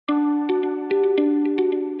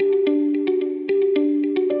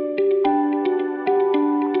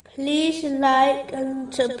like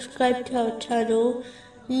and subscribe to our channel.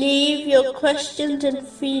 Leave your questions and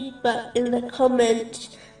feedback in the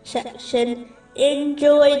comments section.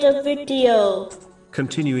 Enjoy the video.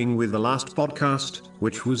 Continuing with the last podcast,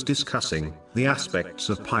 which was discussing the aspects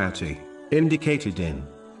of piety, indicated in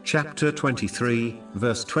chapter 23,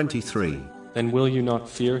 verse 23. And will you not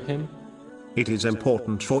fear him? It is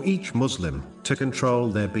important for each Muslim to control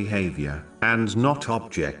their behavior, and not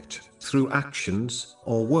object, through actions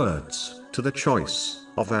or words, to the choice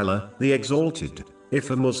of Allah the Exalted. If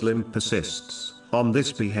a Muslim persists on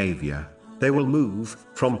this behavior, they will move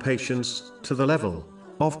from patience to the level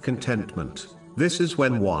of contentment. This is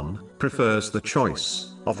when one prefers the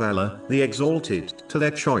choice of Allah the Exalted to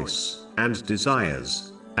their choice and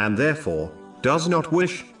desires, and therefore does not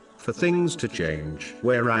wish for things to change.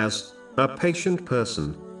 Whereas a patient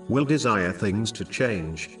person will desire things to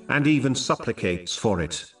change, and even supplicates for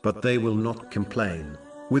it, but they will not complain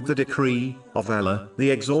with the decree of Allah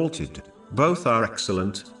the Exalted. Both are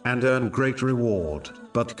excellent and earn great reward,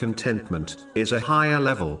 but contentment is a higher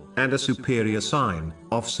level and a superior sign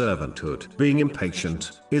of servanthood. Being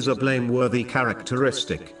impatient is a blameworthy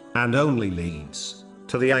characteristic, and only leads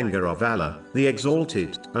to the anger of Allah the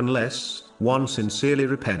Exalted, unless one sincerely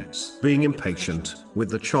repents. Being impatient with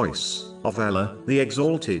the choice of Allah the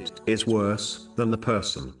Exalted is worse than the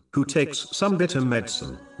person who takes some bitter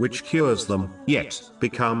medicine which cures them, yet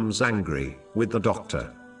becomes angry with the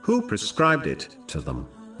doctor who prescribed it to them.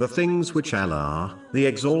 The things which Allah the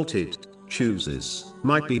Exalted chooses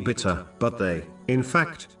might be bitter, but they, in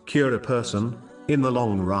fact, cure a person in the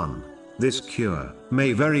long run. This cure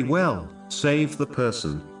may very well save the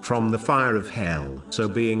person from the fire of hell. So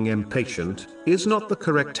being impatient is not the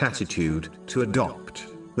correct attitude to adopt.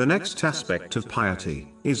 The next aspect of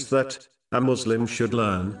piety is that a Muslim should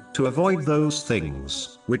learn to avoid those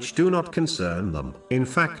things which do not concern them. In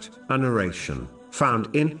fact, a narration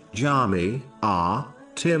found in Jami'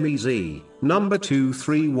 Tirmizi, number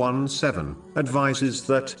 2317, advises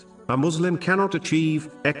that a Muslim cannot achieve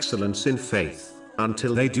excellence in faith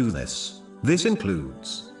until they do this. This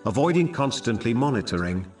includes avoiding constantly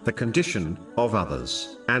monitoring the condition of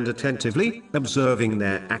others, and attentively observing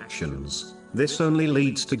their actions. This only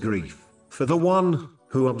leads to grief for the one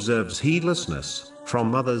who observes heedlessness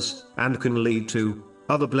from others, and can lead to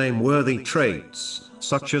other blameworthy traits,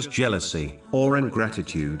 such as jealousy or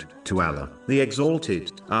ingratitude to Allah the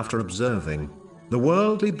Exalted after observing the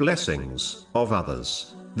worldly blessings of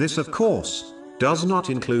others. This, of course, does not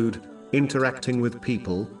include interacting with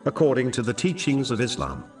people according to the teachings of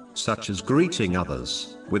Islam, such as greeting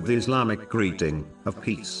others with the Islamic greeting of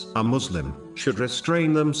peace. A Muslim should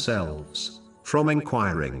restrain themselves from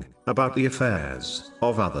inquiring about the affairs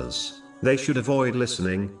of others. They should avoid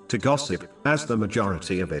listening to gossip, as the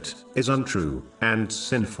majority of it is untrue and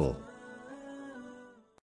sinful.